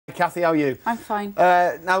Cathy, how are you? I'm fine.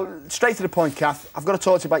 Now, straight to the point, Kath. I've got to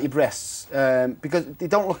talk to you about your breasts because they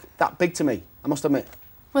don't look that big to me, I must admit.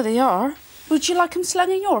 Well, they are. Would you like them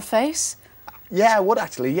slung in your face? Yeah, I would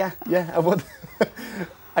actually, yeah, I would.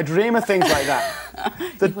 I dream of things like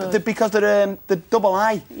that. Because they're double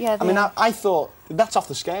I. Yeah, I mean, I thought, that's off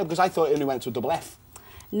the scale, because I thought it only went to a double F.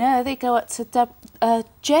 No, they go up to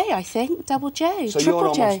J, I think, double J, so triple you're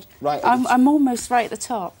almost J. Right. I'm almost right at the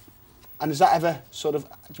top. And has that ever sort of,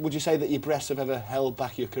 would you say that your breasts have ever held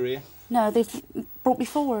back your career? No, they've brought me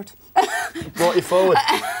forward. Brought you forward?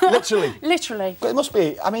 Literally? Literally. But it must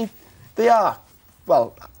be, I mean, they are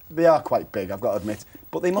quite big, I've got to admit.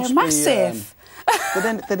 But they must be... They're massive. But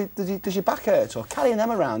then, does your back hurt, or carrying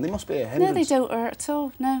them around, they must be a hindrance? No, they don't hurt at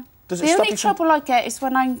all, no. Does it the stop only you trouble I get is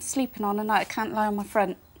when I'm sleeping on a night, I can't lie on my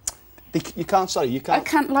front. You can't, sorry, you can't... I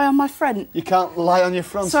can't lie on my front. You can't lie on your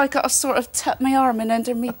front? So I got to sort of tuck my arm in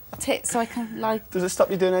under me tits so I can lie. Does it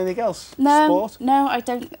stop you doing anything else? No, Sport? no, I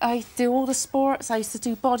don't. I do all the sports. I used to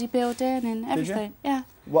do bodybuilding and everything. Did you? Yeah.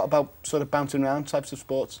 What about sort of bouncing around types of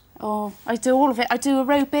sports? Oh, I do all of it. I do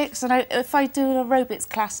aerobics, and if I do an aerobics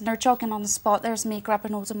class and they're jogging on the spot, there's me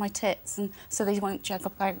grabbing hold of my tits, and so they won't jog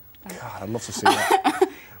about. God, I'd love to see that.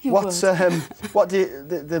 What do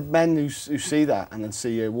the men who see that and then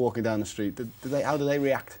see you walking down the street, how do they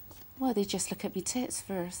react? Well, they just look at me tits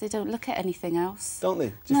first. They don't look at anything else. Don't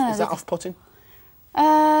they? No, is that off-putting?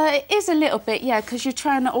 It is a little bit, yeah, because you're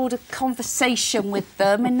trying to hold a conversation with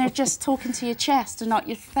them and they're just talking to your chest and not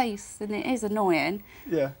your face, and it is annoying.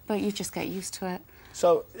 Yeah. But you just get used to it.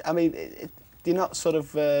 So, I mean, do you not sort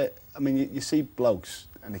of... I mean, you see blokes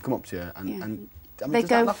and they come up to you and I mean, does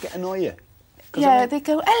that not annoy you? Yeah, I mean, they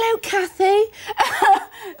go, "Hello, Cathy,"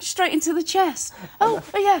 straight into the chest. Oh,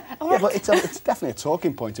 yeah. Yeah, but it's definitely a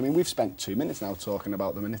talking point. I mean, we've spent 2 minutes now talking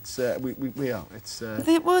about them, and it's we are. It's.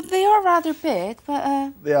 They are rather big,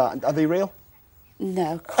 but. They are. Are they real?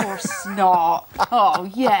 No, of course not. Oh,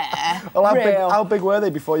 yeah. Well, how big were they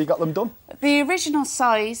before you got them done? The original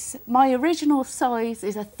size, my original size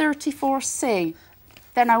is a 34C.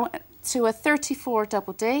 Then I went to a 34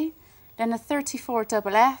 double D. Then a 34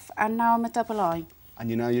 double F, and now I'm a double I. And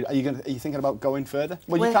you know, are you thinking about going further?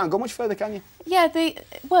 Well, you can't go much further, can you? Yeah,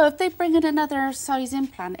 if they bring in another size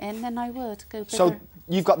implant in, then I would go bigger. So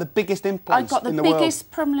you've got the biggest implants in the world? I've got the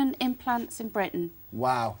biggest permanent implants in Britain.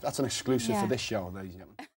 Wow, that's an exclusive for this show, ladies and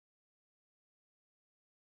gentlemen.